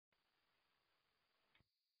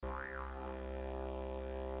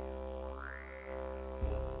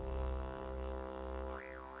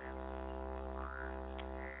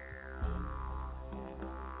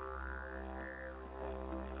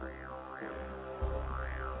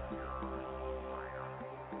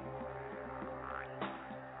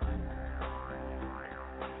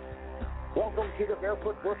welcome to the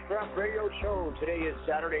Barefoot Bushcraft Radio Show. Today is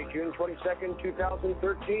Saturday, June 22nd,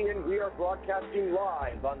 2013, and we are broadcasting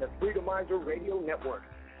live on the Freedomizer Radio Network.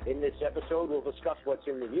 In this episode, we'll discuss what's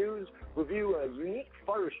in the news, review a unique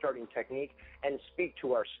fire-starting technique, and speak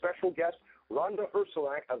to our special guest, Rhonda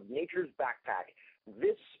Ursalak of Nature's Backpack.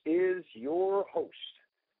 This is your host,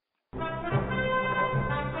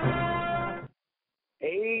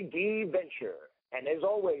 A.D. Venture. And as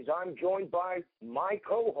always, I'm joined by my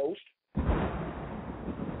co-host,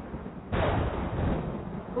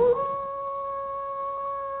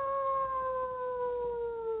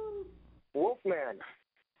 Wolfmaan.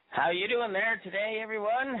 How you doing there today,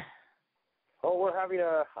 everyone? Oh,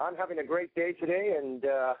 I'm having a great day today, and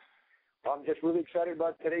I'm just really excited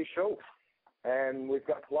about today's show. And we've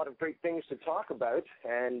got a lot of great things to talk about,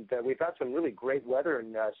 and we've had some really great weather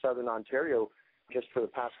in southern Ontario just for the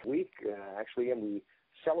past week, actually, and we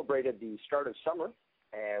celebrated the start of summer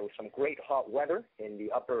with some great hot weather in the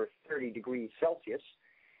upper 30 degrees Celsius.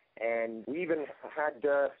 And we even had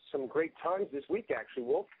some great times this week, actually,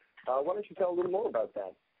 Wolf. Why don't you tell a little more about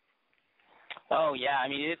that? Oh, yeah. I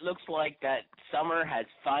mean, it looks like that summer has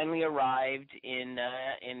finally arrived in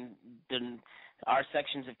our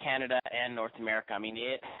sections of Canada and North America. I mean,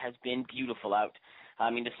 it has been beautiful out. I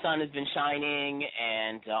mean, the sun has been shining,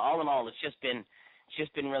 and all in all, it's just been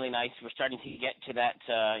really nice. We're starting to get to that,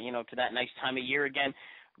 to that nice time of year again.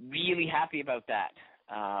 Really happy about that.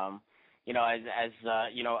 As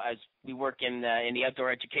we work in the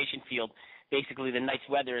outdoor education field, basically the nice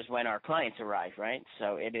weather is when our clients arrive, right?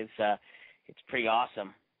 So it's pretty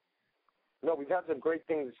awesome. No, we've had some great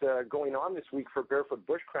things going on this week for Barefoot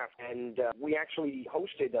Bushcraft, and we actually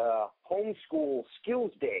hosted a homeschool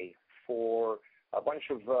skills day for a bunch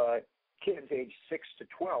of kids aged 6 to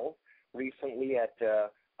 12 recently at a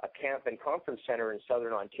camp and conference center in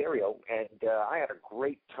southern Ontario, and I had a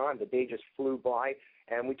great time. The day just flew by,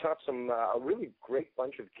 and we taught a really great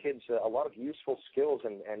bunch of kids a lot of useful skills,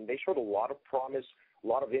 and they showed a lot of promise, a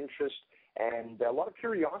lot of interest, and a lot of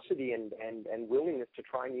curiosity and willingness to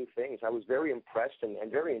try new things. I was very impressed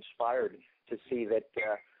and very inspired to see that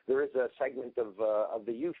there is a segment of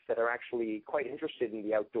the youth that are actually quite interested in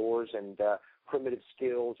the outdoors and primitive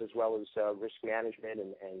skills as well as risk management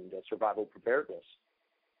and survival preparedness.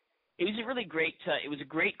 It was a really great. It was a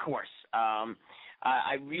great course.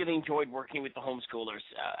 I really enjoyed working with the homeschoolers.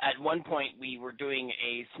 At one point, we were doing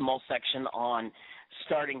a small section on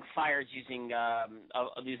starting fires using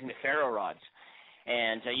the ferro rods,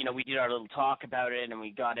 and we did our little talk about it, and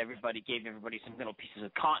we gave everybody some little pieces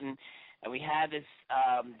of cotton, and we had this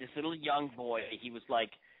little young boy. He was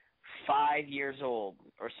like 5 years old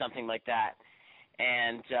or something like that,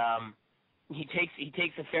 and he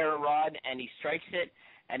takes the ferro rod and he strikes it,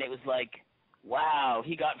 and it was like, wow,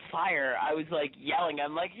 he got fire. I was like yelling.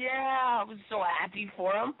 I'm like, yeah, I was so happy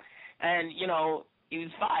for him. And, he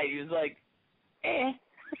was 5. He was like, eh.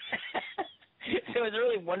 So it was a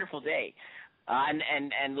really wonderful day.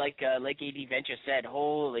 And like A.D. Venture said,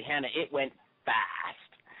 holy Hannah, it went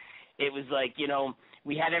fast. It was like,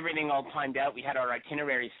 we had everything all timed out. We had our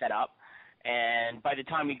itinerary set up. And by the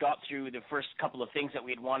time we got through the first couple of things that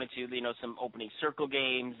we had wanted to, some opening circle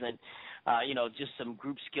games and, just some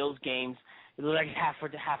group skills games, it was like half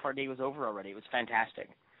our day was over already. It was fantastic.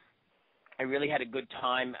 I really had a good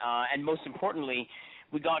time. And most importantly,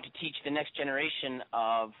 we got to teach the next generation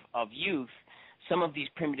of youth some of these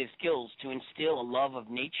primitive skills to instill a love of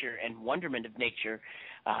nature and wonderment of nature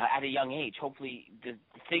at a young age. Hopefully the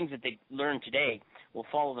things that they learn today will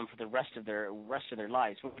follow them for the rest of their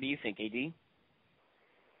lives. What do you think, A.D.?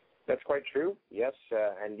 That's quite true, yes.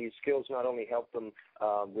 And these skills not only help them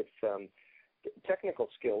with technical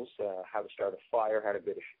skills, how to start a fire, how to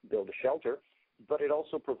build a shelter, but it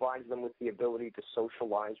also provides them with the ability to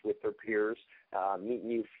socialize with their peers, meet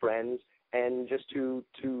new friends, and just to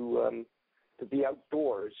be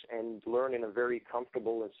outdoors and learn in a very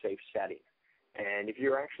comfortable and safe setting. And if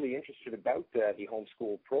you're actually interested about the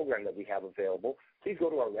homeschool program that we have available, please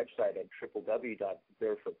go to our website at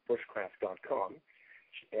www.barefootbushcraft.com.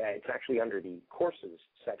 It's actually under the courses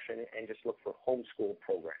section, and just look for homeschool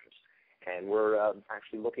programs. And we're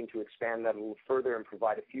actually looking to expand that a little further and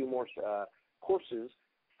provide a few more courses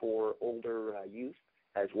for older youth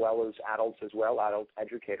as well as adults adult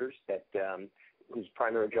educators that whose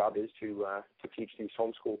primary job is to teach these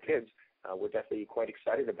homeschool kids. We're definitely quite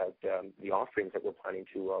excited about the offerings that we're planning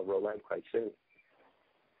to roll out quite soon.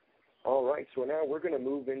 All right, so now we're going to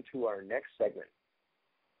move into our next segment.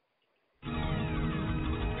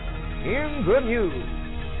 In the news.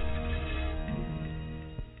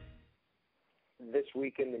 This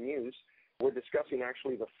week in the news, We're discussing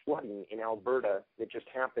actually the flooding in Alberta that just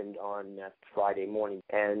happened on Friday morning.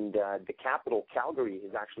 And the capital, Calgary,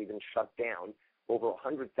 has actually been shut down. Over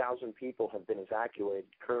 100,000 people have been evacuated.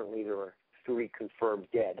 Currently, there are 3 confirmed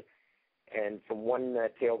dead. And from one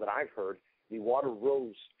tale that I've heard, the water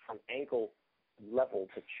rose from ankle level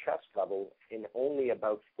to chest level in only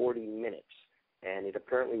about 40 minutes. And it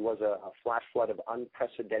apparently was a flash flood of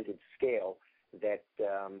unprecedented scale that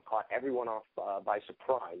caught everyone off by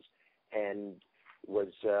surprise and was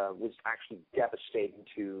actually devastating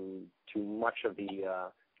to much of the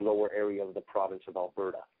lower area of the province of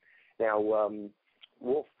Alberta. Now,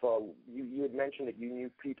 Wolf, you had mentioned that you knew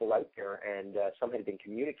people out there, and some had been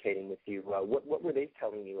communicating with you. What were they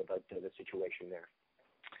telling you about the situation there?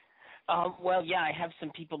 Well, yeah, I have some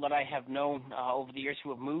people that I have known over the years who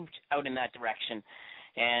have moved out in that direction,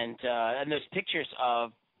 and there's pictures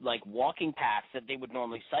of like walking paths that they would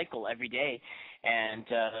normally cycle every day. And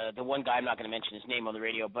the one guy, I'm not going to mention his name on the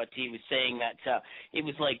radio, but he was saying that it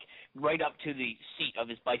was like right up to the seat of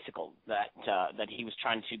his bicycle that he was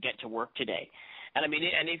trying to get to work today. And I mean,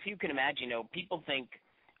 and if you can imagine, people think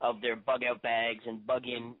of their bug-out bags and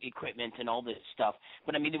bug-in equipment and all this stuff,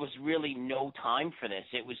 but I mean, there was really no time for this.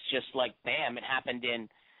 It was just like, bam, it happened in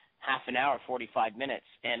half an hour, 45 minutes.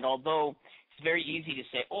 And although it's very easy to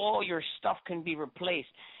say, oh, your stuff can be replaced,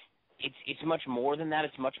 it's much more than that.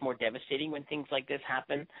 It's much more devastating when things like this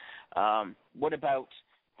happen. What about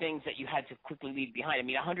things that you had to quickly leave behind? I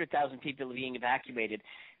mean, 100,000 people being evacuated.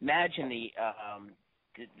 Imagine the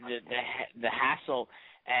hassle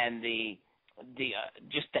and the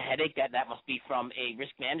just the headache that must be from a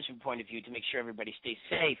risk management point of view to make sure everybody stays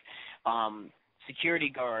safe. Security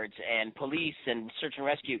guards and police and search and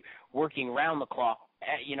rescue working around the clock,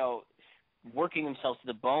 working themselves to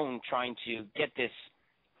the bone trying to get this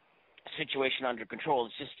situation under control.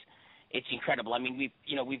 It's incredible. I mean,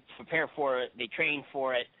 we prepare for it, they train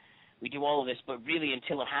for it, we do all of this, but really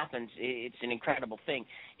until it happens, it's an incredible thing.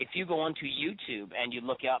 If you go onto YouTube and you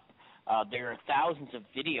look up, there are thousands of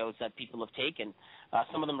videos that people have taken.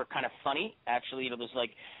 Some of them are kind of funny, actually. There's like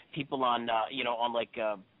people on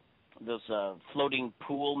those floating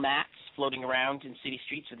pool mats floating around in city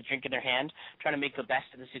streets with a drink in their hand, trying to make the best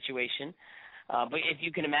of the situation. But if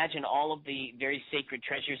you can imagine, all of the very sacred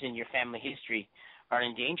treasures in your family history are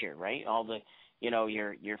in danger, right? All the,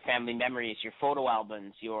 your family memories, your photo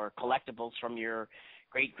albums, your collectibles from your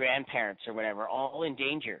great-grandparents or whatever, all in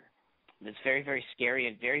danger. It's very, very scary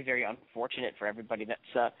and very, very unfortunate for everybody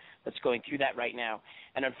that's going through that right now.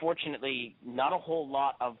 And unfortunately, not a whole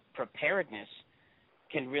lot of preparedness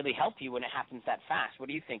can really help you when it happens that fast. What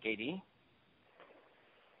do you think, AD?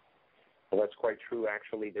 Well, that's quite true,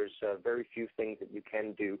 actually. There's very few things that you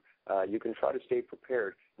can do. You can try to stay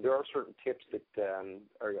prepared. There are certain tips that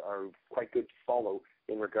are quite good to follow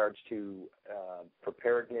in regards to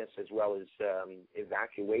preparedness as well as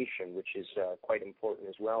evacuation, which is quite important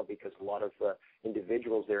as well, because a lot of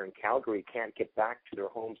individuals there in Calgary can't get back to their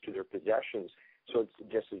homes, to their possessions. So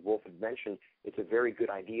it's, just as Wolf had mentioned, it's a very good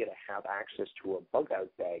idea to have access to a bug-out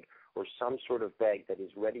bag or some sort of bag that is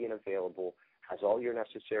ready and available, has all your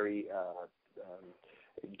necessary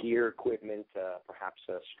gear, equipment, perhaps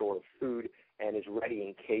a store of food, and is ready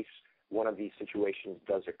in case one of these situations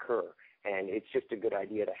does occur. And it's just a good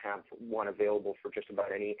idea to have one available for just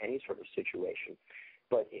about any sort of situation.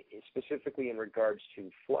 But specifically in regards to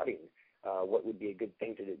flooding, what would be a good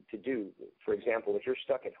thing to do? For example, if you're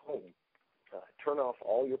stuck at home, turn off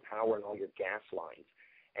all your power and all your gas lines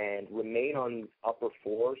and remain on upper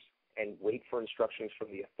floors and wait for instructions from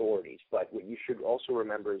the authorities. But what you should also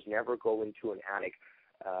remember is never go into an attic,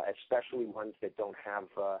 especially ones that don't have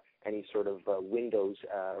any sort of windows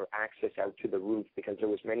or access out to the roof, because there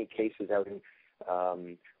was many cases out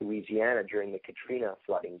in Louisiana during the Katrina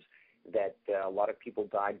floodings that a lot of people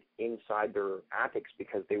died inside their attics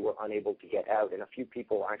because they were unable to get out. And a few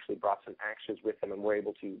people actually brought some axes with them and were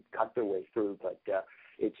able to cut their way through. But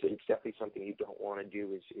it's definitely something you don't want to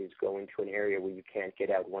do is go into an area where you can't get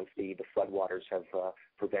out once the floodwaters have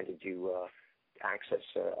prevented you access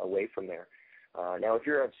away from there. Now, if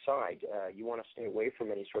you're outside, you want to stay away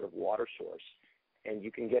from any sort of water source. And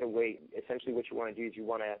you can get away. Essentially what you want to do is you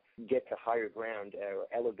want to get to higher ground or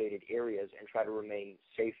elevated areas and try to remain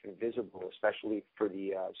safe and visible, especially for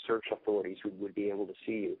the search authorities who would be able to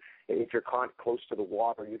see you. If you're caught close to the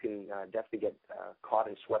water, you can definitely get caught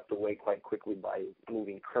and swept away quite quickly by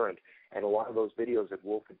moving current. And a lot of those videos that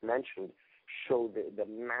Wolf had mentioned show the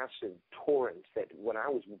massive torrents that when I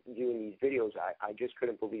was viewing these videos, I just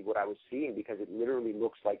couldn't believe what I was seeing, because it literally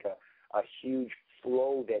looks like a huge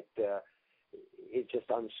flow that it's just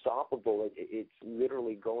unstoppable. It's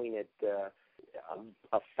literally going at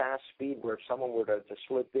a fast speed where if someone were to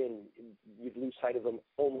slip in, you'd lose sight of them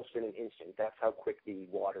almost in an instant. That's how quick the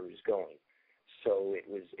water is going. So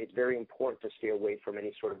it's very important to stay away from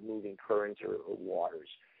any sort of moving currents or waters.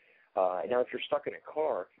 Now, if you're stuck in a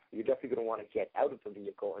car, you're definitely going to want to get out of the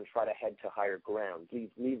vehicle and try to head to higher ground.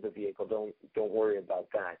 Leave the vehicle. Don't worry about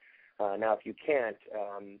that. Now, if you can't,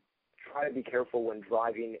 try to be careful when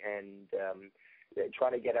driving and try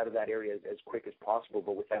to get out of that area as quick as possible,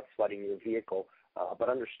 but without flooding your vehicle. But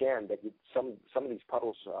understand that some of these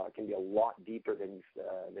puddles can be a lot deeper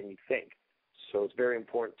than you think. So it's very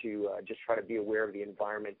important to just try to be aware of the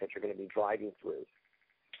environment that you're going to be driving through.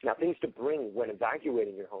 Now, things to bring when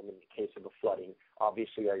evacuating your home in the case of a flooding,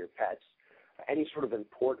 obviously, are your pets. Any sort of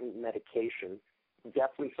important medication,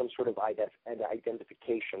 definitely some sort of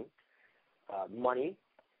identification, money,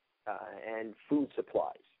 and food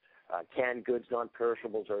supplies. Canned goods,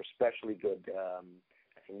 non-perishables are especially good.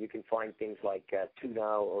 And you can find things like tuna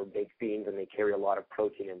or baked beans, and they carry a lot of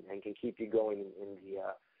protein and can keep you going in the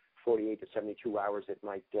 48 to 72 hours that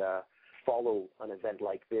might follow an event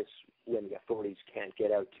like this when the authorities can't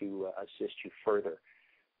get out to assist you further.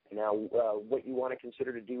 Now, what you want to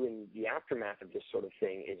consider to do in the aftermath of this sort of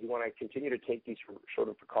thing is you want to continue to take these sort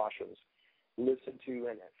of precautions, listen to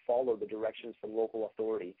and follow the directions from local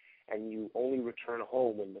authority, and you only return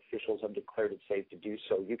home when officials have declared it safe to do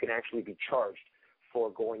so. You can actually be charged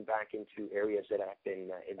for going back into areas that have been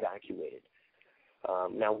evacuated.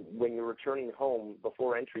 Now, when you're returning home,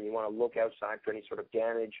 before entering, you want to look outside for any sort of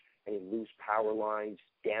damage, any loose power lines,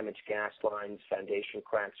 damaged gas lines, foundation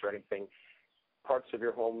cracks, or anything. Parts of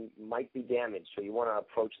your home might be damaged, so you want to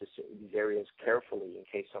approach these areas carefully in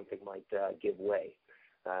case something might give way.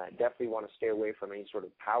 Definitely want to stay away from any sort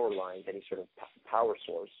of power lines, any sort of power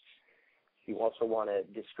source. You also want to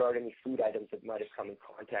discard any food items that might have come in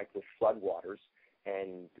contact with floodwaters,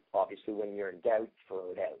 and obviously when you're in doubt,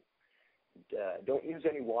 throw it out. Don't use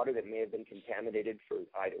any water that may have been contaminated for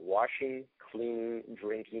either washing, cleaning,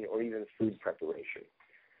 drinking, or even food preparation.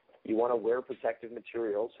 You want to wear protective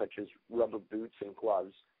materials such as rubber boots and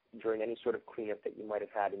gloves during any sort of cleanup that you might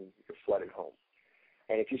have had in your flooded home.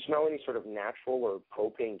 And if you smell any sort of natural or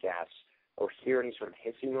propane gas or hear any sort of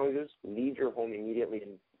hissing noises, leave your home immediately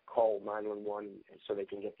and call 911 so they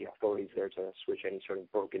can get the authorities there to switch any sort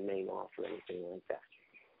of broken main off or anything like that.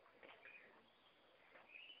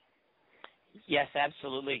 Yes,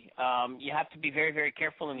 absolutely. You have to be very, very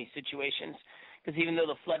careful in these situations because even though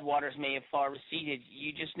the flood waters may have far receded,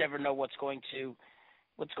 you just never know what's going to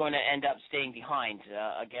end up staying behind.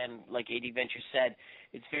 Again, like AD Venture said,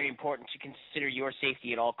 it's very important to consider your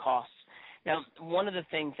safety at all costs. Now, one of the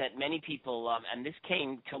things that many people, and this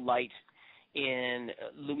came to light in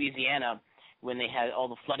Louisiana when they had all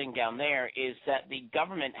the flooding down there, is that the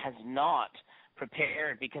government has not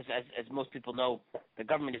prepared, because as most people know, the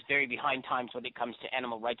government is very behind times when it comes to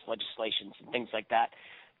animal rights legislations and things like that.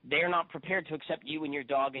 They're not prepared to accept you and your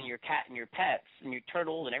dog and your cat and your pets and your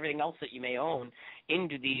turtle and everything else that you may own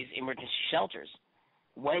into these emergency shelters.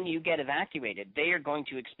 When you get evacuated, they are going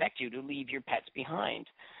to expect you to leave your pets behind.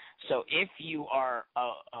 So if you are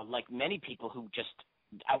like many people who just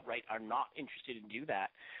outright are not interested in do that,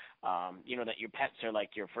 that your pets are like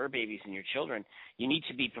your fur babies and your children, you need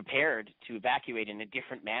to be prepared to evacuate in a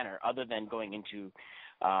different manner other than going into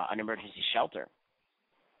an emergency shelter.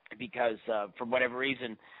 Because for whatever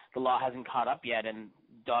reason, the law hasn't caught up yet, and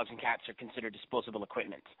dogs and cats are considered disposable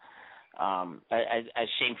equipment, as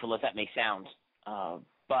shameful as that may sound.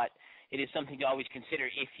 But it is something to always consider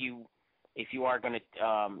if you are going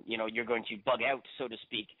to, you're going to bug out, so to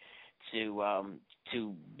speak,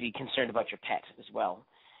 to be concerned about your pet as well.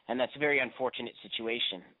 And that's a very unfortunate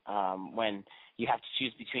situation when you have to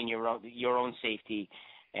choose between your own safety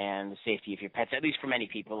and the safety of your pets. At least for many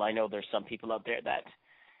people, I know there's some people out there that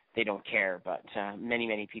they don't care, but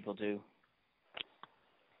many people do.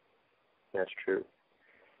 That's true.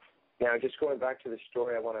 Now, just going back to the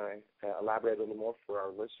story, I want to elaborate a little more for our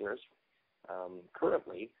listeners.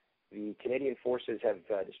 Currently, the Canadian Forces have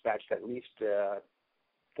dispatched at least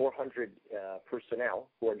 400 personnel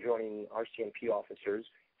who are joining RCMP officers,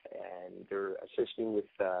 and they're assisting with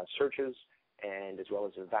searches and as well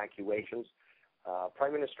as evacuations.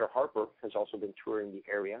 Prime Minister Harper has also been touring the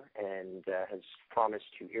area and has promised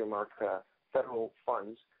to earmark federal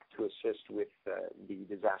funds to assist with the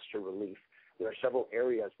disaster relief. There are several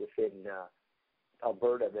areas within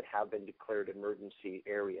Alberta that have been declared emergency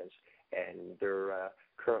areas, and they're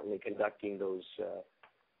currently conducting those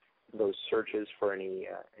searches for any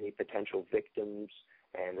potential victims,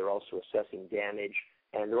 and they're also assessing damage.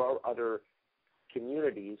 And there are other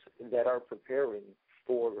communities that are preparing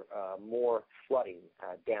for more flooding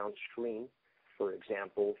downstream for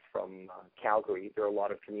example, from Calgary, there are a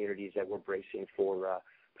lot of communities that were bracing for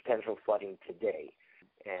potential flooding today.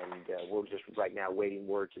 And we're just right now waiting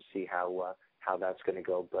word to see how that's going to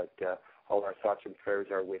go. But all our thoughts and prayers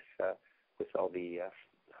are with all the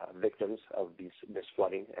victims of this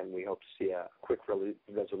flooding, and we hope to see a quick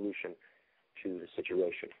resolution to the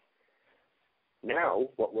situation. Now,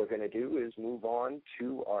 what we're going to do is move on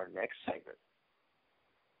to our next segment.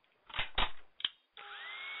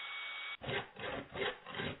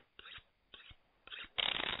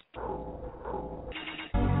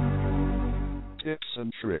 Tips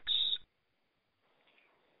and tricks.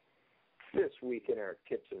 This week in our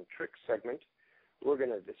tips and tricks segment, we're going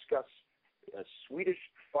to discuss a Swedish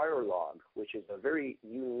fire log, which is a very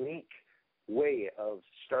unique way of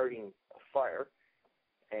starting a fire.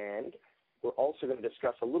 And we're also going to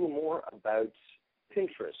discuss a little more about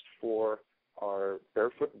Pinterest for our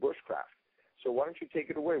Barefoot Bushcraft. So why don't you take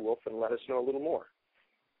it away, Wolf, and let us know a little more.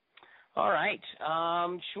 All right.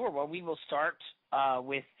 Sure. Well, we will start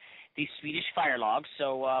with the Swedish fire log.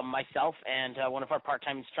 So myself and one of our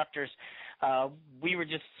part-time instructors, we were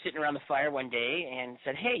just sitting around the fire one day and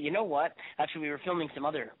said, hey, you know what? Actually, we were filming some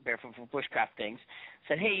other Barefoot Bushcraft things.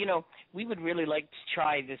 Said, hey, we would really like to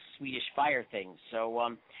try this Swedish fire thing.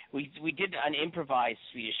 So we did an improvised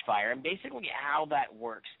Swedish fire, and basically how that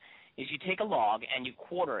works is you take a log and you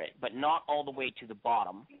quarter it, but not all the way to the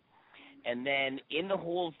bottom. And then in the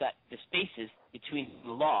holes the spaces between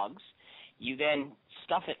the logs, you then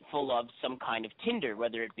stuff it full of some kind of tinder,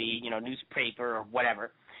 whether it be, newspaper or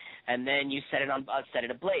whatever, and then you set it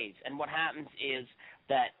ablaze. And what happens is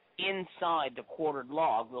that inside the quartered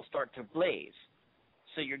log will start to blaze.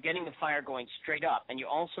 So you're getting the fire going straight up, and you're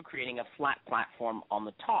also creating a flat platform on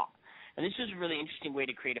the top. And this is a really interesting way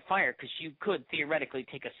to create a fire, because you could theoretically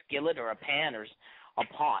take a skillet or a pan or a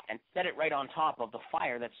pot and set it right on top of the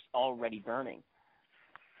fire that's already burning.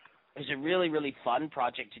 It's a really, really fun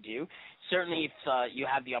project to do. Certainly, if you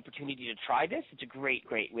have the opportunity to try this, it's a great,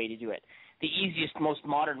 great way to do it. The easiest, most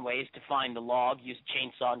modern way is to find the log, use a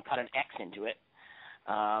chainsaw, and cut an X into it.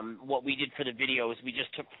 What we did for the video is we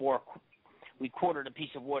just took we quartered a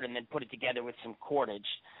piece of wood and then put it together with some cordage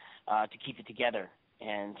to keep it together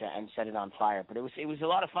and set it on fire. But it was a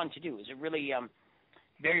lot of fun to do. It was a really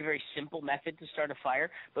very, very simple method to start a fire,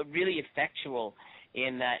 but really effectual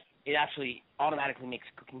in that it actually automatically makes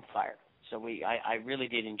a cooking fire. So I really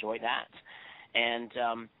did enjoy that. And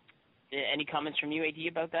any comments from you, AD,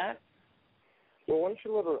 about that? Well, why don't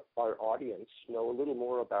you let our audience know a little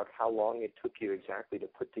more about how long it took you exactly to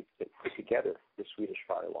put together the Swedish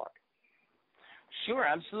fire log? Sure,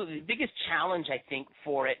 absolutely. The biggest challenge, I think,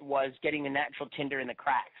 for it was getting the natural tinder in the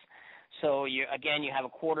cracks. So, you have a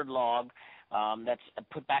quartered log that's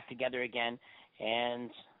put back together again,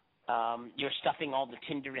 and you're stuffing all the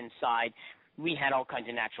tinder inside. We had all kinds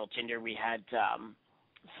of natural tinder. We had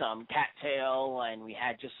some cattail, and we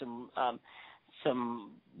had just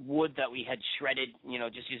some wood that we had shredded,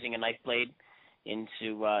 just using a knife blade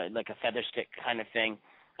into like a feather stick kind of thing.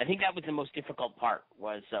 I think that was the most difficult part,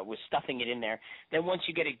 was stuffing it in there. Then once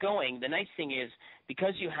you get it going, the nice thing is,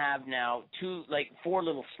 because you have now 4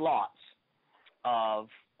 little slots of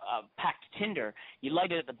packed tinder, you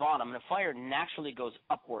light it at the bottom, and the fire naturally goes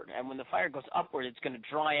upward. And when the fire goes upward, it's going to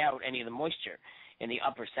dry out any of the moisture in the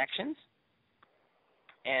upper sections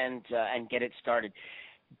and get it started.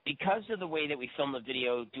 Because of the way that we film the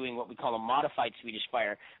video, doing what we call a modified Swedish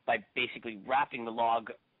fire, by basically wrapping the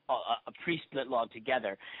log, a pre-split log,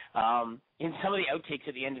 together. In some of the outtakes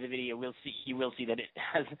at the end of the video, you will see that it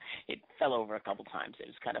fell over a couple times. It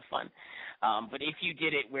was kind of fun. But if you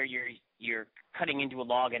did it where you're cutting into a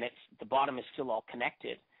log and the bottom is still all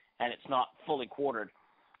connected and it's not fully quartered,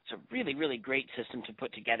 it's a really, really great system to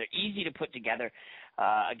put together. Easy to put together.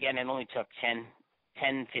 Again, it only took 10,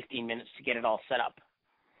 15 minutes to get it all set up.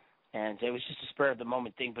 And it was just a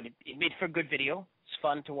spur-of-the-moment thing, but it made for a good video. It's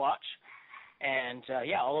fun to watch. And,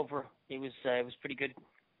 all over, it was pretty good.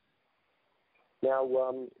 Now,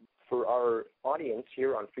 for our audience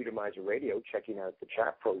here on Freedomizer Radio, checking out the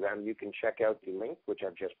chat program, you can check out the link, which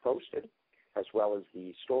I've just posted, as well as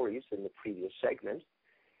the stories in the previous segment.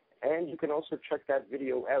 And you can also check that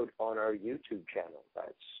video out on our YouTube channel.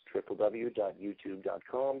 That's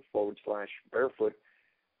www.youtube.com/Barefoot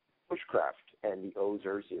Bushcraft, and the O's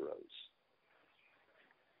are zeros.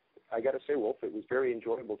 I got to say, Wolf, it was very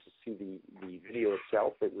enjoyable to see the video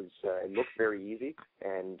itself. It looked very easy,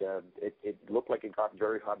 and it looked like it got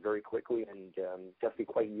very hot very quickly, and definitely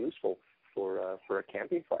quite useful for a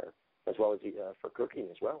camping fire, as well as for cooking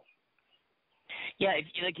as well. Yeah,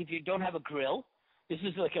 if you don't have a grill, This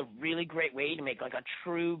is like a really great way to make like a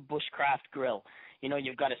true bushcraft grill. You know,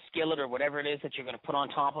 you've got a skillet or whatever it is that you're going to put on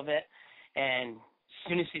top of it, and as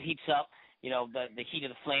soon as it heats up, you know, the heat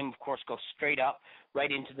of the flame, of course, goes straight up right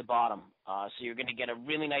into the bottom. So you're going to get a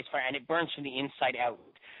really nice fire, and it burns from the inside out.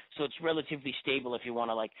 So it's relatively stable if you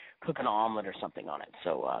want to, like, cook an omelet or something on it.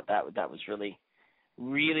 So that was really,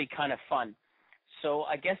 really kind of fun. So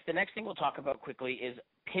I guess the next thing we'll talk about quickly is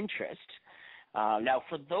Pinterest. Now,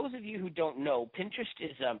 for those of you who don't know,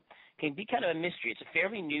 Pinterest can be kind of a mystery. It's a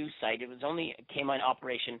fairly new site. It came on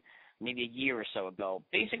operation maybe a year or so ago.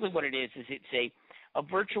 Basically what it is it's a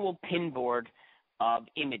virtual pinboard of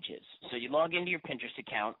images. So you log into your Pinterest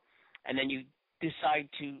account, and then you decide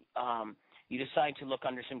to look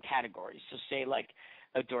under some categories. So say like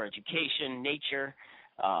outdoor education, nature,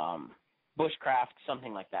 bushcraft,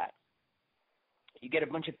 something like that. You get a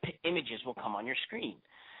bunch of images will come on your screen.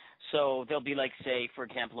 So there'll be like, say, for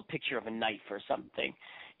example, a picture of a knife or something.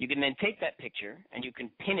 You can then take that picture and you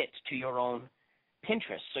can pin it to your own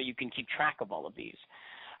Pinterest so you can keep track of all of these.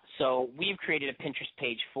 So we've created a Pinterest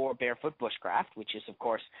page for Barefoot Bushcraft, which is, of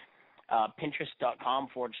course,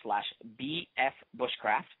 pinterest.com/BF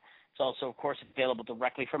Bushcraft. It's also, of course, available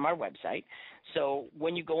directly from our website. So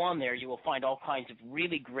when you go on there, you will find all kinds of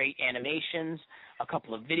really great animations, a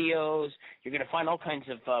couple of videos. You're going to find all kinds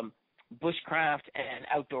of bushcraft and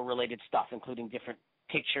outdoor-related stuff, including different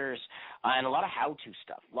pictures and a lot of how-to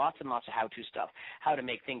stuff, lots and lots of how-to stuff, how to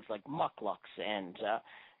make things like mucklucks and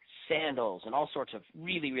sandals and all sorts of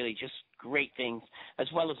really, really just great things,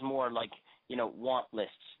 as well as more like, you know, want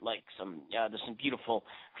lists, like there's some beautiful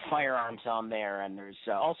firearms on there, and there's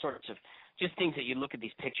all sorts of just things that you look at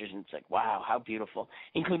these pictures and it's like, wow, how beautiful,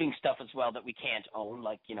 including stuff as well that we can't own,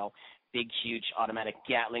 like, you know, big, huge automatic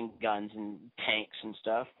Gatling guns and tanks and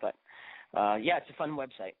stuff. But, yeah, it's a fun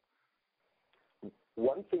website.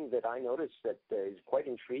 One thing that I noticed that is quite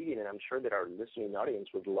intriguing, and I'm sure that our listening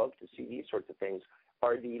audience would love to see these sorts of things,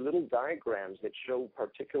 are the little diagrams that show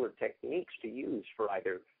particular techniques to use for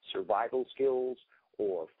either survival skills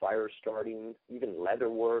or fire starting, even leather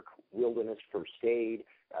work, wilderness first aid.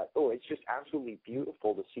 It's just absolutely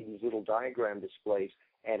beautiful to see these little diagram displays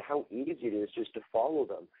and how easy it is just to follow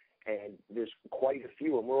them. And there's quite a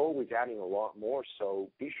few, and we're always adding a lot more, so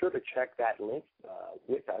be sure to check that link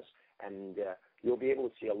with us, and you'll be able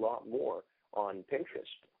to see a lot more on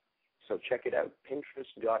Pinterest. So check it out,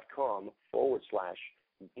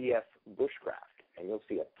 pinterest.com/BF Bushcraft, and you'll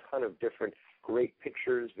see a ton of different great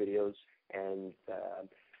pictures, videos, and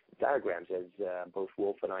diagrams, as both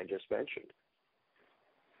Wolf and I just mentioned.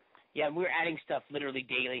 Yeah, we're adding stuff literally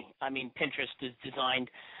daily. I mean, Pinterest is designed,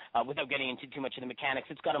 without getting into too much of the mechanics,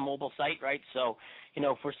 it's got a mobile site, right? So, you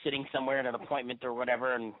know, if we're sitting somewhere at an appointment or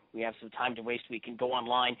whatever and we have some time to waste, we can go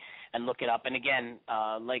online and look it up. And again,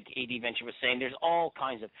 like AD Venture was saying, there's all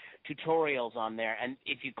kinds of tutorials on there. And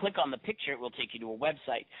if you click on the picture, it will take you to a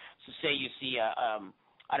website. So say you see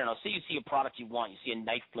say you see a product you want, you see a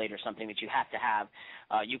knife blade or something that you have to have,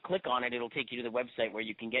 you click on it, it'll take you to the website where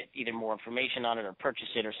you can get either more information on it or purchase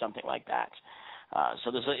it or something like that.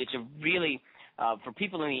 So it's a really, for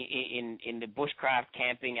people in the bushcraft,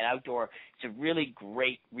 camping, and outdoor, it's a really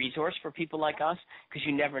great resource for people like us because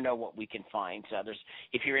you never know what we can find.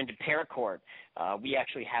 If you're into paracord, we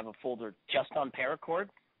actually have a folder just on paracord,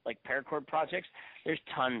 like paracord projects. There's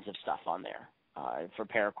tons of stuff on there. For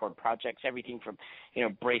paracord projects, everything from, you know,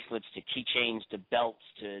 bracelets to keychains to belts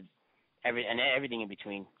to everything in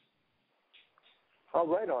between. All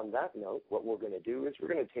right, on that note, what we're going to do is we're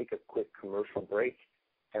going to take a quick commercial break,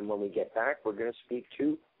 and when we get back, we're going to speak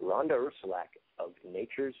to Rhonda Ursalak of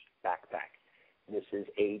Nature's Backpack. This is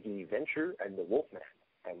AD Venture and the Wolfmaan,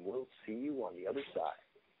 and we'll see you on the other side.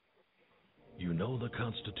 You know the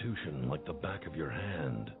Constitution like the back of your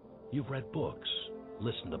hand. You've read books,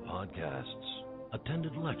 listened to podcasts,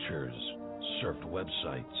 attended lectures, surfed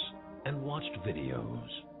websites, and watched videos.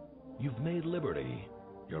 You've made liberty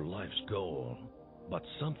your life's goal, but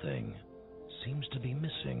something seems to be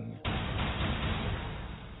missing.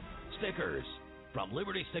 Stickers from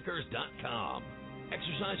LibertyStickers.com.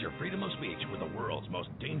 Exercise your freedom of speech with the world's most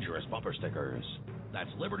dangerous bumper stickers. That's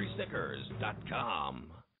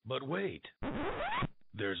LibertyStickers.com. But wait.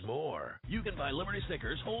 There's more. You can buy Liberty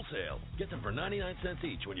stickers wholesale. Get them for 99 cents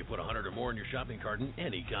each when you put 100 or more in your shopping cart in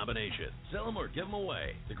any combination. Sell them or give them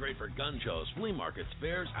away. They're great for gun shows, flea markets,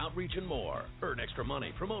 fairs, outreach, and more. Earn extra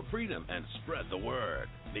money, promote freedom, and spread the word.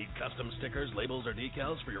 Need custom stickers, labels, or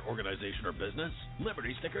decals for your organization or business?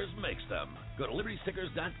 Liberty Stickers makes them. Go to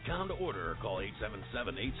LibertyStickers.com to order or call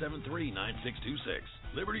 877-873-9626.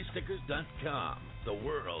 LibertyStickers.com, the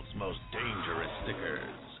world's most dangerous stickers.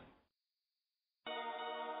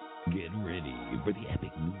 Get ready for the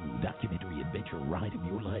epic new documentary adventure ride of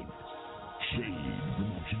your life. Shade, the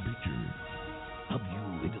motion picture. A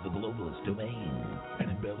view into the globalist domain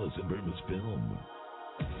and embellish Burma's film.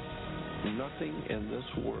 Nothing in this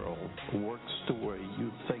world works the way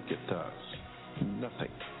you think it does.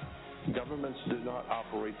 Nothing. Governments do not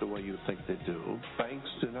operate the way you think they do. Banks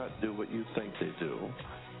do not do what you think they do.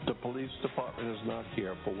 The police department is not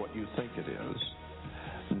here for what you think it is.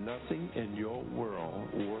 Nothing in your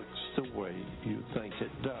world works the way you think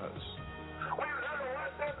it does. We're here to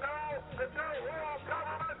let them know that their world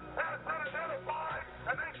government has been identified,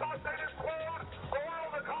 and they thought they'd implode the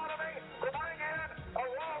world economy to bring in a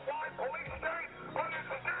worldwide police state, but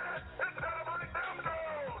instead, it's going to bring them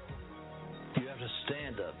down. You have to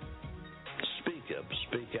stand up, speak up,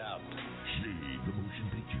 speak out. Shade, the motion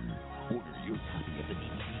picture. Order your copy of the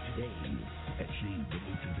DVD today at Shade, the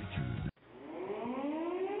motion picture.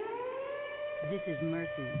 This is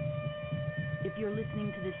Mercy. If you're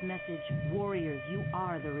listening to this message, warriors, you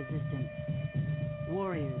are the resistance.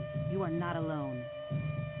 Warriors, you are not alone.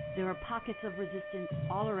 There are pockets of resistance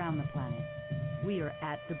all around the planet. We are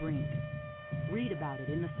at the brink. Read about it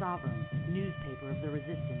in The Sovereign, newspaper of the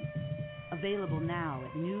resistance. Available now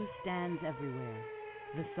at newsstands everywhere.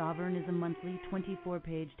 The Sovereign is a monthly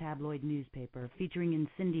 24-page tabloid newspaper featuring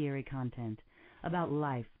incendiary content about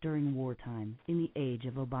life during wartime in the age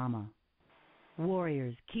of Obama.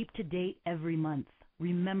 Warriors, keep to date every month.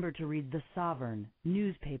 Remember to read The Sovereign,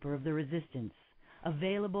 newspaper of the resistance.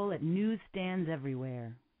 Available at newsstands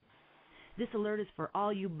everywhere. This alert is for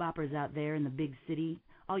all you boppers out there in the big city,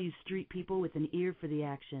 all you street people with an ear for the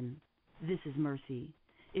action. This is Mercy.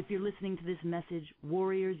 If you're listening to this message,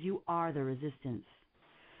 warriors, you are the resistance.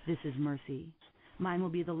 This is Mercy. Mine will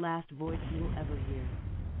be the last voice you will ever hear.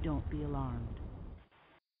 Don't be alarmed.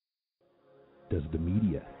 Does the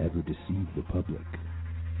media ever deceive the public?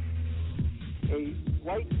 A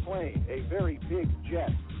white plane, a very big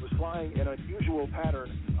jet, was flying in an unusual pattern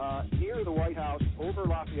near the White House over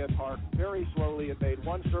Lafayette Park. Very slowly, it made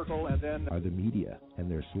one circle and then... Are the media and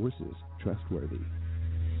their sources trustworthy?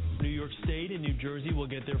 New York State and New Jersey will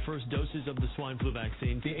get their first doses of the swine flu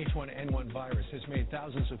vaccine. The H1N1 virus has made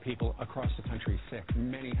thousands of people across the country sick.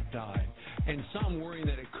 Many have died, and some worrying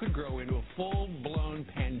that it could grow into a full-blown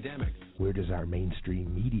pandemic. Where does our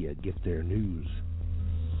mainstream media get their news?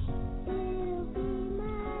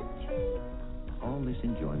 All this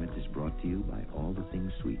enjoyment is brought to you by all the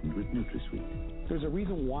things sweetened with NutraSweet. There's a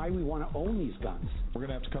reason why we want to own these guns. We're going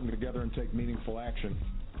to have to come together and take meaningful action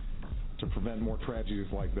to prevent more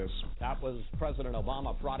tragedies like this. That was President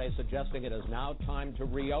Obama Friday suggesting it is now time to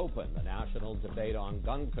reopen the national debate on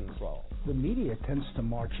gun control. The media tends to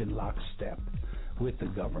march in lockstep with the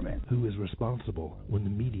government. Who is responsible when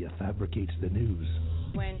the media fabricates the news?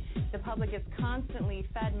 When the public is constantly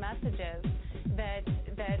fed messages that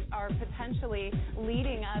are potentially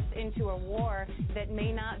leading us into a war that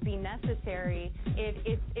may not be necessary,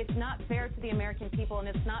 it's not fair to the American people, and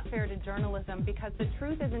it's not fair to journalism, because the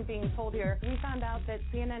truth isn't being told here. We found out that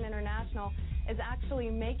CNN International is actually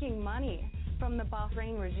making money from the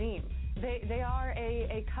Bahrain regime. They are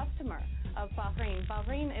a customer of Bahrain.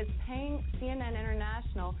 Bahrain is paying CNN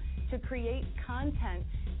International to create content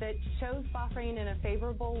that shows Bahrain in a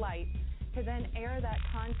favorable light, to then air that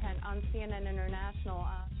content on CNN International.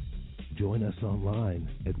 Join us online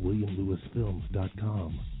at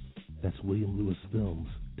WilliamLewisFilms.com. That's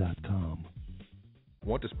WilliamLewisFilms.com.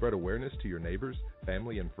 Want to spread awareness to your neighbors,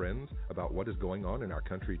 family, and friends about what is going on in our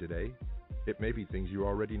country today? It may be things you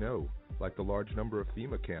already know, like the large number of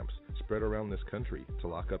FEMA camps spread around this country to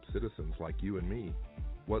lock up citizens like you and me.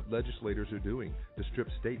 What legislators are doing to strip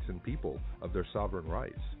states and people of their sovereign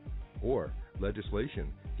rights. Or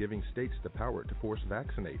legislation giving states the power to force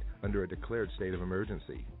vaccinate under a declared state of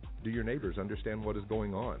emergency. Do your neighbors understand what is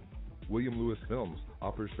going on? William Lewis Films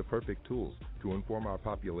offers the perfect tools to inform our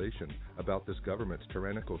population about this government's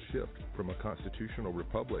tyrannical shift from a constitutional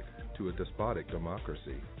republic to a despotic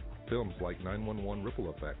democracy. Films like 911 Ripple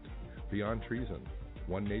Effect, Beyond Treason,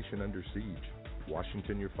 One Nation Under Siege,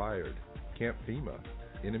 Washington You're Fired, Camp FEMA,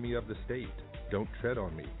 Enemy of the State, Don't Tread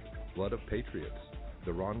on Me, Blood of Patriots,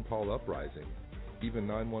 The Ron Paul Uprising, even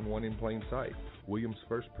 911 in Plain Sight, William's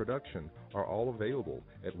first production, are all available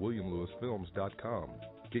at WilliamLewisFilms.com.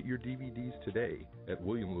 Get your DVDs today at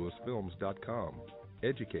WilliamLewisFilms.com.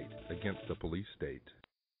 Educate against the police state.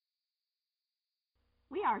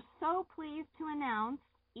 We are so pleased to announce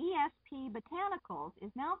ESP Botanicals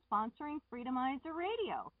is now sponsoring Freedomizer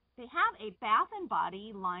Radio. They have a bath and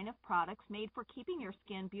body line of products made for keeping your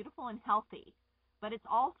skin beautiful and healthy, but it's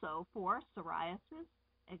also for psoriasis,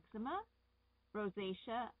 eczema,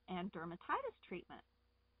 rosacea, and dermatitis treatment.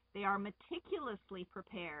 They are meticulously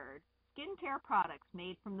prepared skincare products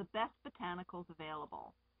made from the best botanicals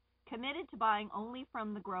available. Committed to buying only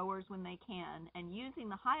from the growers when they can and using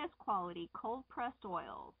the highest quality cold-pressed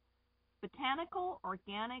oils, botanical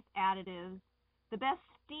organic additives, the best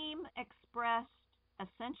steam-expressed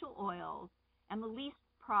essential oils, and the least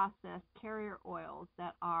processed carrier oils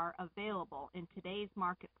that are available in today's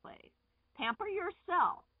marketplace. Pamper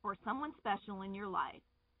yourself or someone special in your life.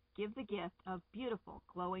 Give the gift of beautiful,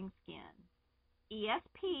 glowing skin.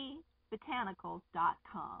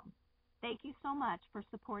 ESPbotanicals.com. Thank you so much for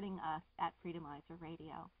supporting us at Freedomizer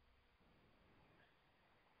Radio.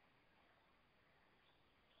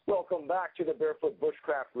 Welcome back to the Barefoot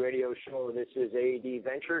Bushcraft Radio Show. This is A.D.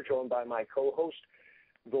 Venture, joined by my co-host,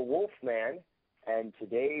 the Wolfmaan. And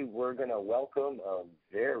today we're going to welcome a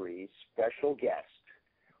very special guest,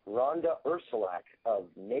 Rhonda Ursalak of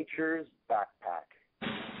Nature's Backpack.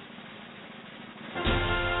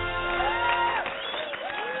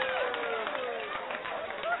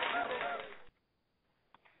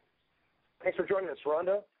 Thanks for joining us,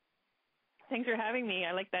 Rhonda. Thanks for having me.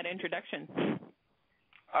 I like that introduction.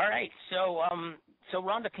 All right. So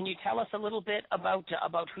Rhonda, can you tell us a little bit about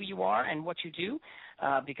who you are and what you do?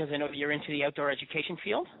 Because I know you're into the outdoor education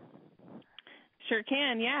field. Sure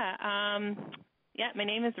can, yeah. My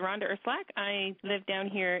name is Rhonda Ursalak. I live down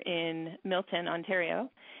here in Milton, Ontario,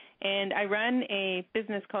 and I run a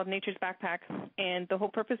business called Nature's Backpack, and the whole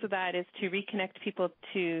purpose of that is to reconnect people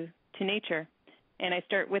to nature. And I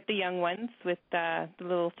start with the young ones, with the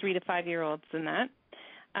little 3 to 5 year olds and that.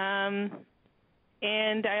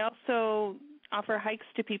 And I also offer hikes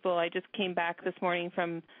to people. I just came back this morning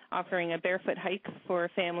from offering a barefoot hike for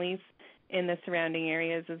families in the surrounding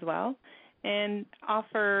areas as well, and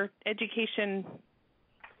offer education,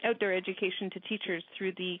 outdoor education to teachers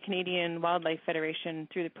through the Canadian Wildlife Federation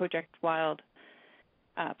through the Project Wild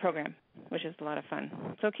program, which is a lot of fun.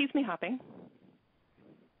 So it keeps me hopping.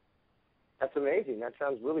 That's amazing. That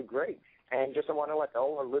sounds really great. And just I want to let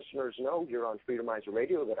all our listeners know here on Freedomizer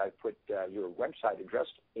Radio that I put your website address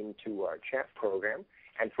into our chat program.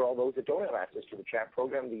 And for all those that don't have access to the chat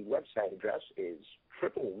program, the website address is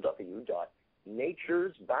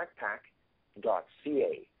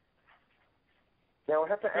www.naturesbackpack.ca. Now, I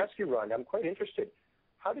have to ask you, Rhonda, I'm quite interested.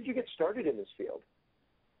 How did you get started in this field?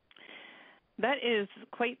 That is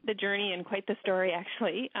quite the journey and quite the story,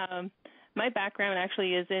 actually. My background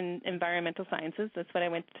actually is in environmental sciences. That's what I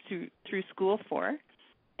went through school for,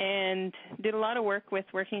 and did a lot of work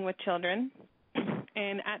working with children.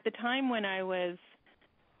 And at the time when I was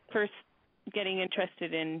first getting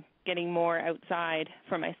interested in getting more outside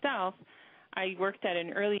for myself, I worked at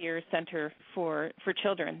an early years center for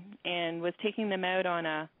children and was taking them out on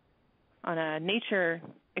a nature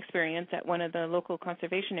experience at one of the local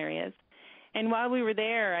conservation areas. And while we were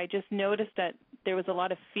there, I just noticed that there was a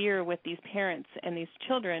lot of fear with these parents and these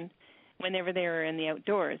children whenever they were in the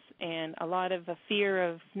outdoors, and a lot of a fear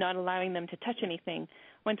of not allowing them to touch anything.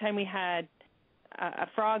 One time we had a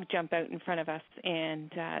frog jump out in front of us,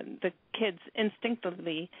 and the kids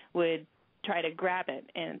instinctively would try to grab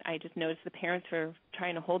it, and I just noticed the parents were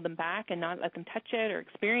trying to hold them back and not let them touch it or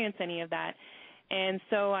experience any of that. And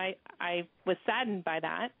so I was saddened by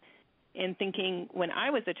that, and thinking when I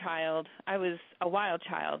was a child, I was a wild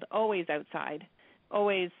child, always outside,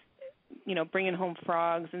 always, bringing home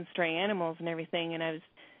frogs and stray animals and everything. And I was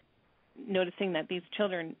noticing that these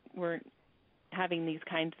children weren't having these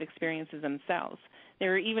kinds of experiences themselves. They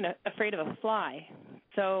were even afraid of a fly.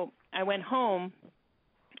 So I went home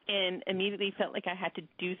and immediately felt like I had to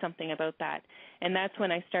do something about that. And that's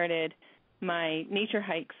when I started my nature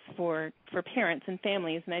hikes for parents and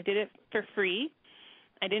families, and I did it for free.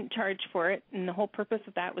 I didn't charge for it, and the whole purpose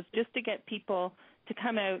of that was just to get people to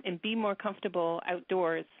come out and be more comfortable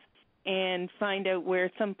outdoors and find out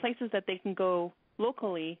where some places that they can go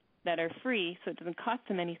locally that are free so it doesn't cost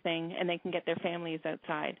them anything, and they can get their families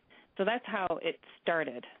outside. So that's how it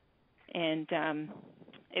started. And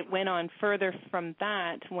it went on further from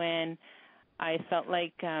that when I felt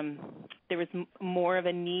like there was more of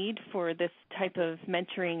a need for this type of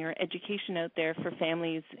mentoring or education out there for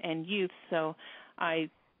families and youth. So I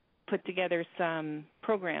put together some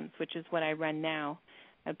programs, which is what I run now.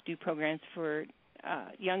 I do programs for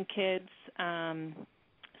young kids,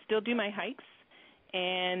 still do my hikes,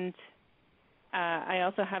 and I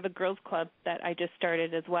also have a girls club that I just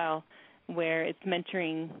started as well, where it's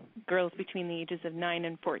mentoring girls between the ages of 9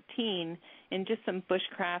 and 14 in just some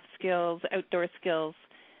bushcraft skills, outdoor skills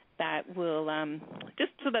that will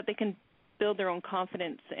just so that they can build their own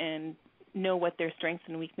confidence and know what their strengths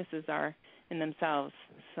and weaknesses are in themselves.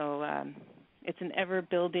 So it's an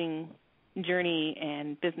ever-building journey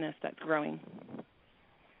and business that's growing.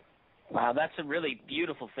 Wow, that's a really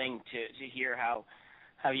beautiful thing to hear how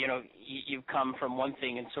you've come from one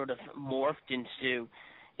thing and sort of morphed into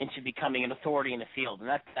becoming an authority in the field, and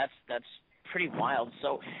that's pretty wild.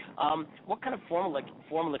 So, what kind of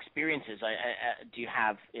formal experiences do you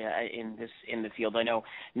have in the field? I know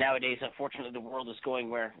nowadays, unfortunately, the world is going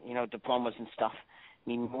where diplomas and stuff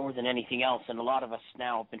mean more than anything else, and a lot of us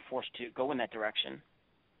now have been forced to go in that direction.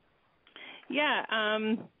 Yeah,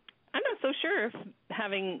 I'm not so sure if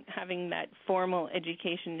having that formal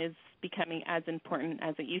education is becoming as important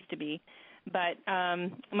as it used to be. But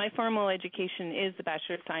my formal education is the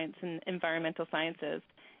Bachelor of Science in Environmental Sciences,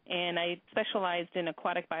 and I specialized in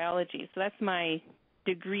aquatic biology. So that's my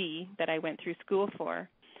degree that I went through school for.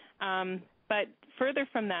 But further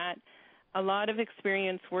from that, a lot of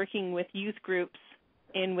experience working with youth groups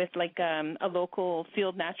and with a local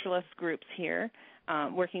field naturalist groups here,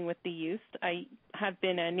 working with the youth. I have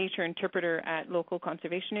been a nature interpreter at local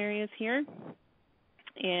conservation areas here.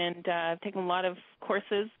 And I've taken a lot of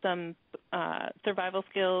courses, some survival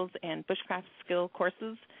skills and bushcraft skill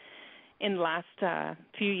courses in the last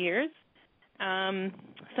few years.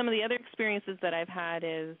 Some of the other experiences that I've had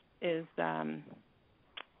is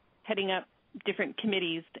heading up different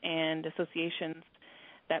committees and associations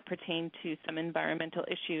that pertain to some environmental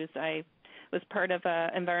issues. I was part of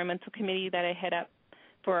an environmental committee that I head up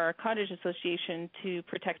for our cottage association to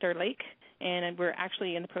protect our lake, and we're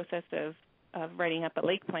actually in the process of writing up a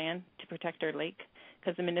lake plan to protect our lake,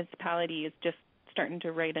 because the municipality is just starting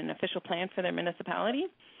to write an official plan for their municipality.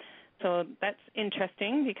 So that's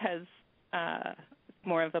interesting because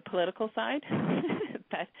more of a political side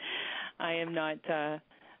that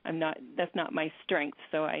that's not my strength,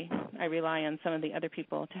 so I rely on some of the other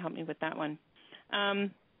people to help me with that one.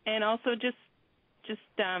 And also just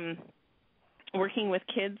working with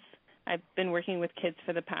kids. I've been working with kids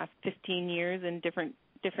for the past 15 years in different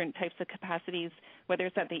types of capacities, whether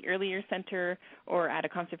it's at the earlier center or at a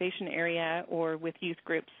conservation area or with youth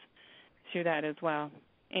groups through that as well.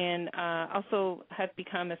 And also have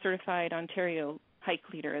become a certified Ontario hike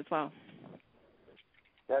leader as well.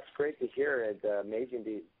 That's great to hear. It's amazing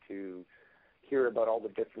to hear about all the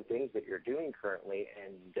different things that you're doing currently.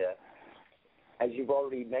 And as you've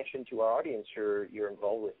already mentioned to our audience, you're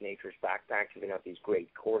involved with Nature's Backpack, giving out these great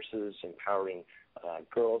courses, empowering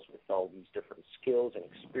girls with all these different skills and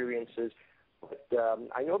experiences. But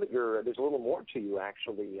I know that there's a little more to you,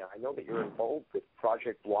 actually. I know that you're involved with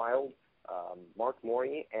Project Wild, Mark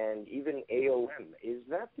Morey, and even AOM. Is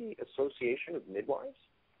that the Association of Midwives?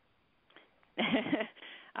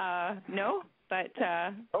 No, but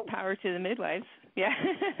power to the midwives. Yeah.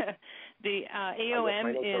 The AOM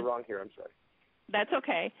my notes is... are wrong here, I'm sorry. That's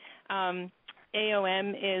okay. AOM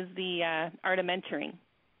is the Art of Mentoring,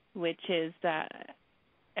 which is a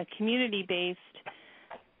community-based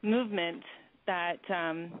movement that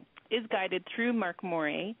is guided through Mark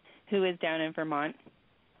Morey, who is down in Vermont.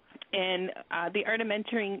 And the Art of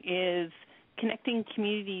Mentoring is connecting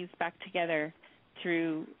communities back together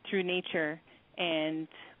through nature, and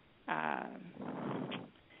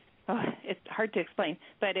it's hard to explain,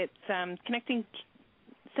 but it's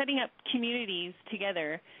setting up communities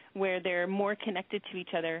together where they're more connected to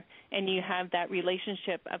each other, and you have that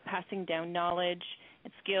relationship of passing down knowledge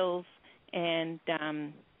and skills and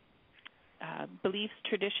beliefs,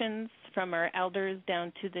 traditions from our elders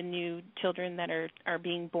down to the new children that are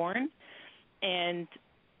being born, and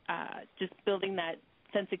just building that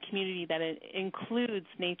sense of community that it includes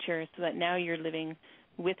nature, so that now you're living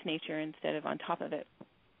with nature instead of on top of it.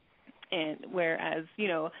 And whereas,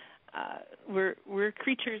 we're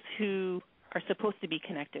creatures who are supposed to be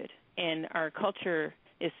connected, and our culture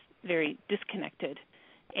is very disconnected.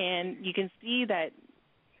 And you can see that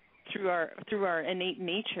through our innate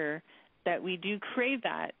nature that we do crave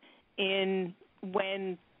that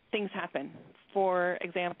when things happen. For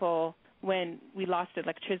example, when we lost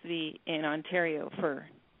electricity in Ontario for,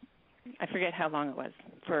 I forget how long it was,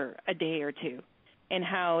 for a day or two, and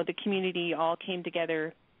how the community all came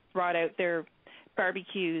together, brought out their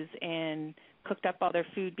barbecues and cooked up all their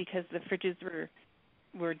food because the fridges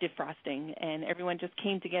were defrosting, and everyone just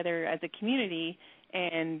came together as a community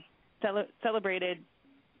and celebrated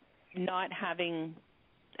not having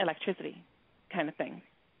electricity, kind of thing.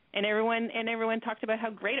 And everyone talked about how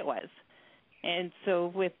great it was. And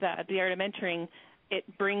so with the Art of Mentoring, it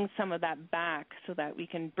brings some of that back so that we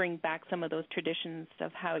can bring back some of those traditions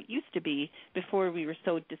of how it used to be before we were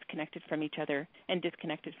so disconnected from each other and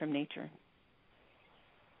disconnected from nature.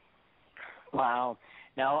 Wow.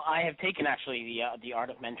 Now, I have taken actually the Art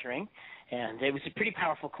of Mentoring, and it was a pretty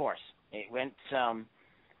powerful course. It went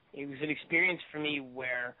It was an experience for me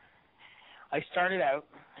where I started out,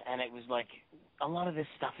 and it was like, a lot of this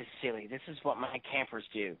stuff is silly. This is what my campers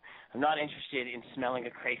do. I'm not interested in smelling a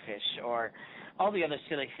crayfish or all the other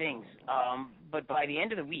silly things. But by the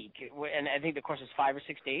end of the week, and I think the course is 5 or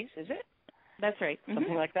 6 days, is it? That's right.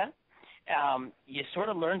 Something like that. You sort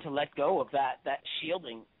of learn to let go of that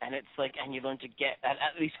shielding, and it's like, and you learn to get,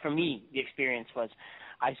 at least for me, the experience was,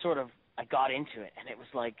 I got into it, and it was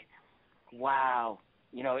like, wow.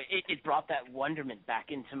 You know, it brought that wonderment back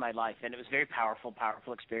into my life, and it was a very powerful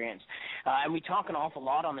experience. And we talk an awful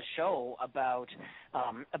lot on the show about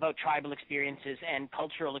tribal experiences and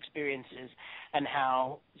cultural experiences, and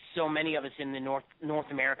how so many of us in the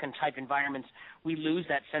North American type environments, we lose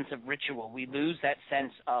that sense of ritual. We lose that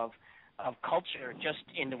sense of culture just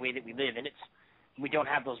in the way that we live, and we don't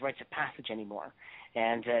have those rites of passage anymore.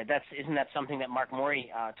 And isn't that something that Mark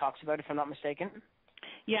Morey talks about, if I'm not mistaken?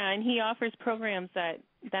 Yeah, and he offers programs that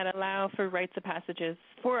allow for rites of passages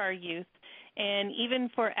for our youth, and even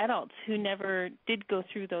for adults who never did go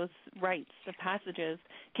through those rites of passages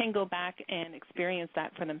can go back and experience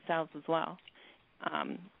that for themselves as well.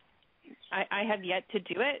 I have yet to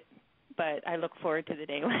do it, but I look forward to the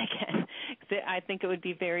day when I can. I think it would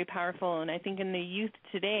be very powerful, and I think in the youth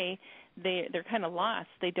today, they're kind of lost.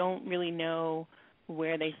 They don't really know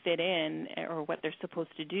where they fit in or what they're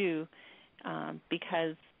supposed to do.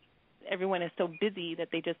 Because everyone is so busy that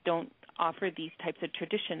they just don't offer these types of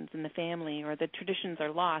traditions in the family, or the traditions are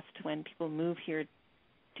lost when people move here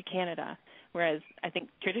to Canada, whereas I think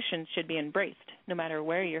traditions should be embraced no matter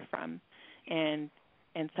where you're from and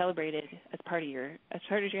celebrated as part of your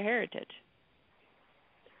heritage.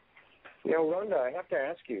 You know, Rhonda, I have to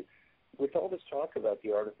ask you, with all this talk about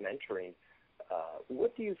the art of mentoring,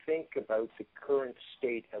 what do you think about the current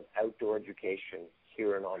state of outdoor education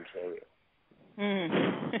here in Ontario?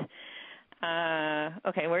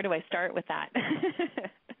 Okay, where do I start with that?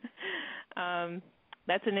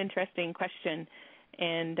 That's an interesting question.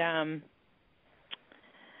 And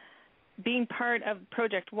being part of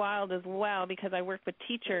Project Wild as well, because I work with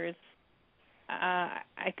teachers,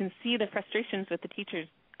 I can see the frustrations with the teachers.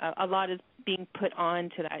 A lot is being put on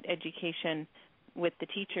to that education with the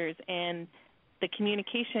teachers, and the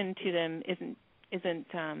communication to them isn't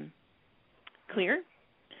clear.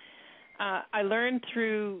 I learned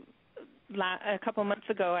through a couple months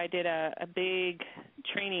ago, I did a big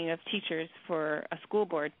training of teachers for a school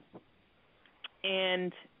board,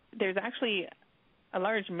 and there's actually a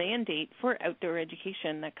large mandate for outdoor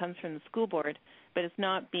education that comes from the school board, but it's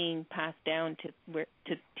not being passed down to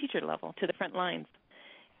teacher level, to the front lines.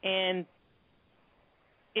 And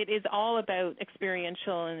it is all about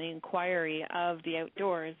experiential and the inquiry of the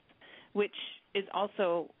outdoors, which is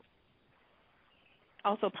also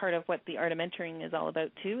part of what the art of mentoring is all about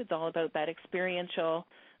too. It's all about that experiential,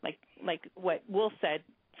 like what Wolf said,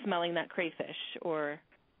 smelling that crayfish, or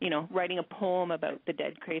writing a poem about the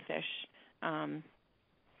dead crayfish,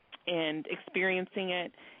 and experiencing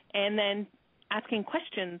it, and then asking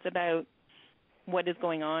questions about what is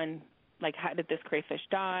going on, like how did this crayfish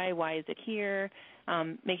die, why is it here,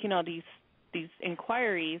 making all these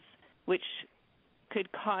inquiries which could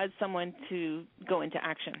cause someone to go into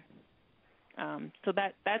action. So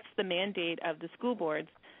that's the mandate of the school boards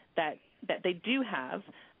that they do have,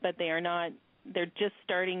 but they're just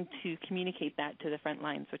starting to communicate that to the front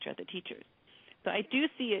lines, which are the teachers. So I do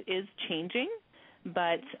see it is changing,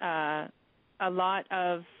 but I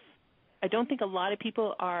don't think a lot of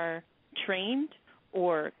people are trained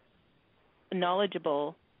or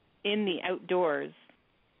knowledgeable in the outdoors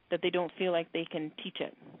that they don't feel like they can teach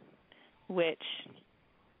it, which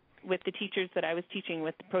with the teachers that I was teaching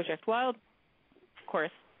with Project Wild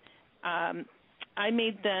course, I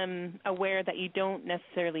made them aware that you don't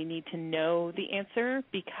necessarily need to know the answer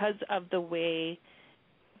because of the way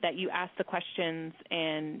that you ask the questions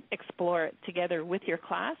and explore it together with your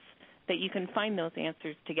class, that you can find those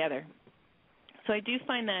answers together. So I do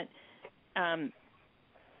find that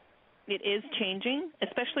it is changing,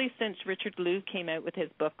 especially since Richard Louv came out with his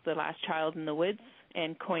book, The Last Child in the Woods,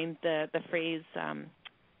 and coined the phrase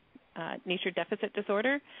nature deficit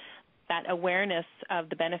disorder. That awareness of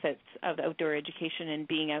the benefits of outdoor education and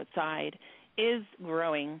being outside is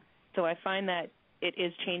growing. So I find that it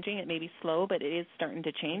is changing. It may be slow, but it is starting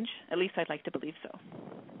to change. At least I'd like to believe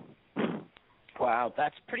so. Wow,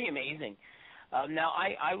 that's pretty amazing. Now,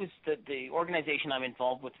 I was the organization I'm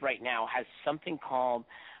involved with right now has something called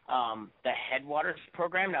the Headwaters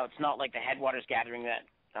program. Now, it's not like the Headwaters gathering that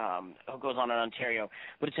goes on in Ontario,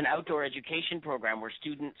 but it's an outdoor education program where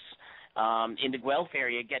students in the Guelph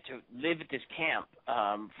area get to live at this camp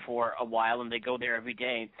for a while, and they go there every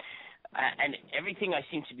day. and everything I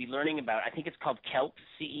seem to be learning about, I think it's called kelp,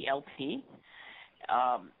 C-E-L-P.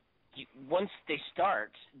 Once they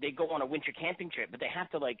start, they go on a winter camping trip, but they have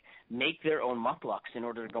to make their own mucklucks in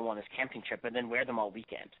order to go on this camping trip and then wear them all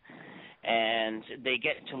weekend. And they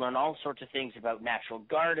get to learn all sorts of things about natural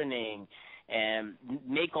gardening and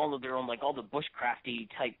make all of their own, all the bushcrafty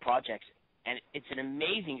type projects. And it's an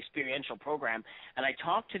amazing experiential program. And I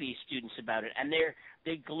talk to these students about it, and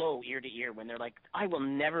they glow ear to ear when they're like, I will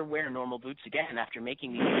never wear normal boots again after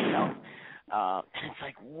making these myself. And it's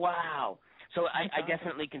like, wow. So I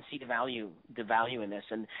definitely can see the value in this.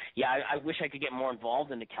 And, yeah, I wish I could get more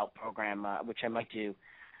involved in the kelp program, which I might do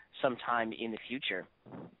sometime in the future.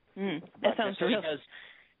 That sounds real.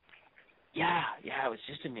 Yeah, it was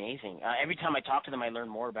just amazing. Every time I talk to them, I learn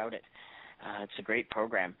more about it. It's a great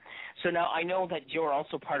program. So now I know that you're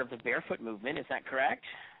also part of the Barefoot movement. Is that correct?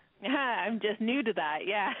 Yeah, I'm just new to that,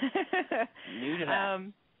 yeah. New to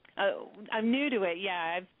that. I'm new to it,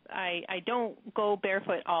 yeah. I don't go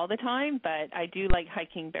barefoot all the time, but I do like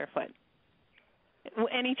hiking barefoot.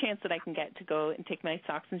 Any chance that I can get to go and take my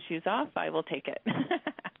socks and shoes off, I will take it.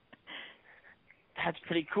 That's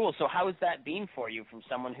pretty cool. So how has that been for you from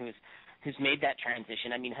someone who's made that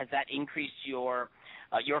transition? I mean, has that increased your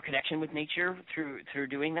connection with nature through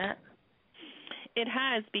doing that? It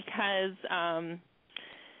has, because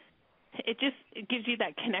it gives you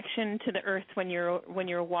that connection to the earth when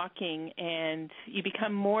you're walking, and you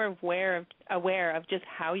become more aware of just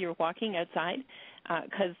how you're walking outside,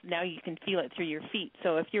 because now you can feel it through your feet.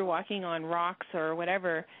 So if you're walking on rocks or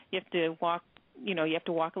whatever, you have to walk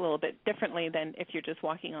a little bit differently than if you're just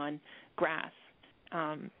walking on grass.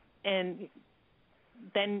 And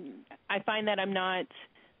then I find that I'm not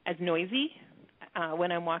as noisy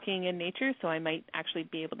when I'm walking in nature, so I might actually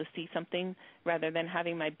be able to see something rather than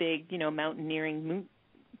having my big, mountaineering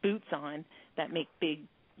boots on that make big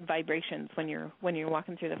vibrations when you're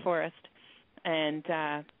walking through the forest. And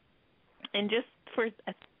just for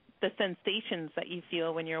the sensations that you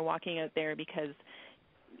feel when you're walking out there, because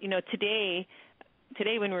today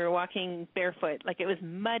when we were walking barefoot, it was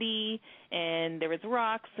muddy and there was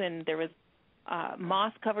rocks and there was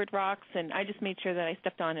moss-covered rocks, and I just made sure that I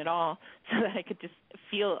stepped on it all so that I could just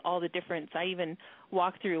feel all the difference. I even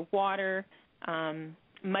walked through water,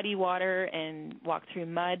 muddy water, and walked through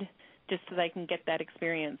mud just so that I can get that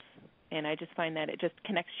experience. And I just find that it just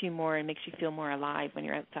connects you more and makes you feel more alive when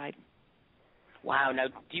you're outside. Wow. Now,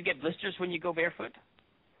 do you get blisters when you go barefoot?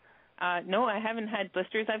 No, I haven't had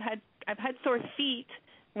blisters. I've had sore feet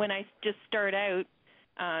when I just start out,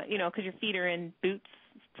 because your feet are in boots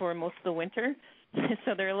for most of the winter,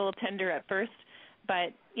 so they're a little tender at first.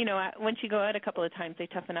 But once you go out a couple of times, they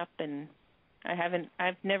toughen up, and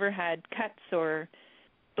I've never had cuts or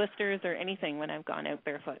blisters or anything when I've gone out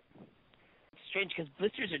barefoot. It's strange because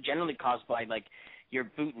blisters are generally caused by your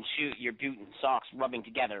boot and socks rubbing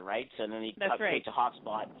together, right? So then it creates a hot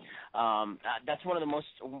spot. That's one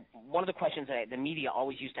of the questions that the media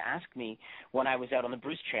always used to ask me when I was out on the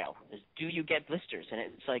Bruce Trail is, do you get blisters? And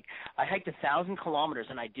it's like I hiked 1,000 kilometers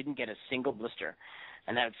and I didn't get a single blister.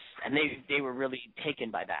 And they were really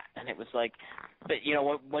taken by that. And it was like, but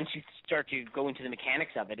once you start to go into the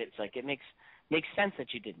mechanics of it, it's like it makes sense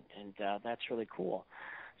that you didn't, and that's really cool.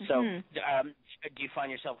 So do you find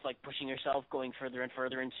yourself pushing yourself going further and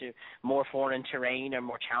further into more foreign terrain or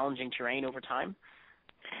more challenging terrain over time?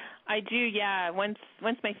 I do, yeah. Once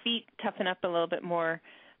my feet toughen up a little bit more,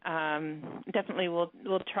 definitely we'll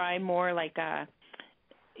try more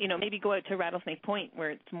maybe go out to Rattlesnake Point where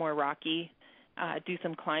it's more rocky, do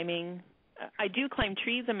some climbing. I do climb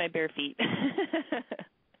trees in my bare feet.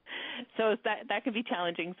 So that can be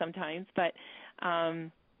challenging sometimes, but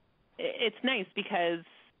it's nice because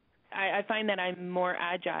I find that I'm more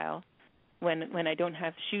agile when I don't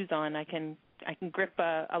have shoes on. I can grip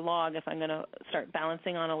a log if I'm going to start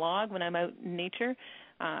balancing on a log when I'm out in nature.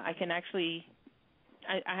 I can actually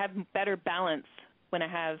I have better balance when I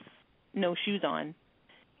have no shoes on,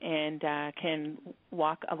 and can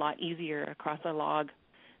walk a lot easier across a log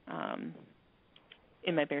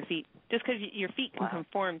in my bare feet. Just because your feet can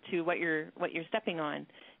conform to what you're stepping on,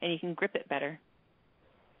 and you can grip it better.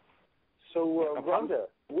 So, Rhonda,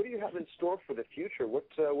 what do you have in store for the future? What's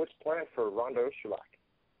planned for Rhonda Ursalak?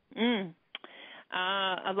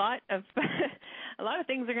 A lot of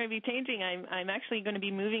things are going to be changing. I'm actually going to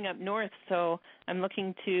be moving up north, so I'm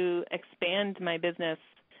looking to expand my business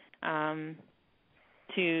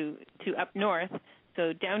to up north.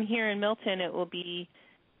 So down here in Milton, it will be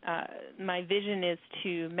my vision is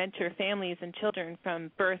to mentor families and children from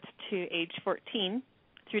birth to age 14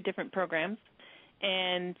 through different programs,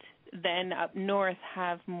 and then up north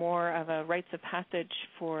have more of a rites of passage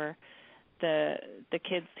for the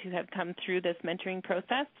kids who have come through this mentoring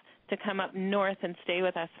process to come up north and stay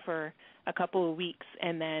with us for a couple of weeks,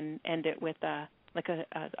 and then end it with a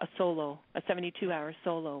 72-hour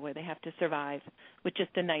solo where they have to survive with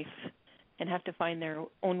just a knife and have to find their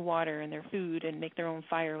own water and their food and make their own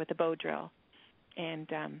fire with a bow drill, and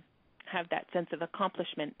have that sense of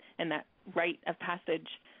accomplishment and that rite of passage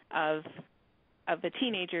of a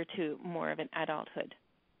teenager to more of an adulthood.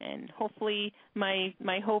 And hopefully my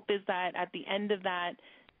hope is that at the end of that,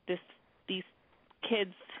 these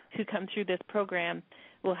kids who come through this program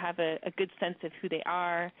will have a good sense of who they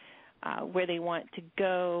are, where they want to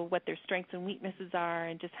go, what their strengths and weaknesses are,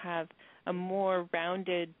 and just have a more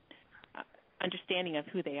rounded understanding of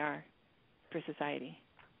who they are for society.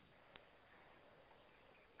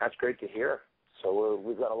 That's great to hear. So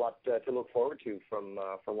we've got a lot to look forward to from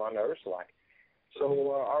Rhonda Ursalak.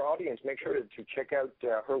 So our audience, make sure to check out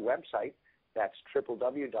her website. That's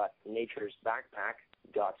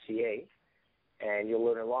www.naturesbackpack.ca, and you'll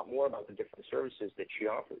learn a lot more about the different services that she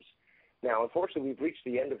offers. Now, unfortunately, we've reached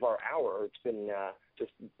the end of our hour. It's been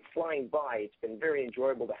just flying by. It's been very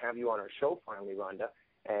enjoyable to have you on our show finally, Rhonda,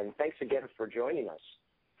 and thanks again for joining us.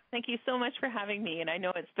 Thank you so much for having me, and I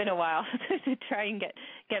know it's been a while to try and get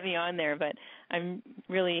me on there, but I'm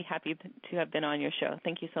really happy to have been on your show.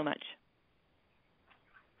 Thank you so much.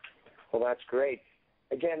 Well, that's great.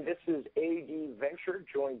 Again, this is A.D. Venture,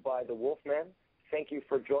 joined by the Wolfmaan. Thank you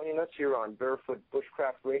for joining us here on Barefoot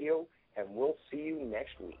Bushcraft Radio, and we'll see you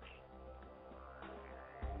next week.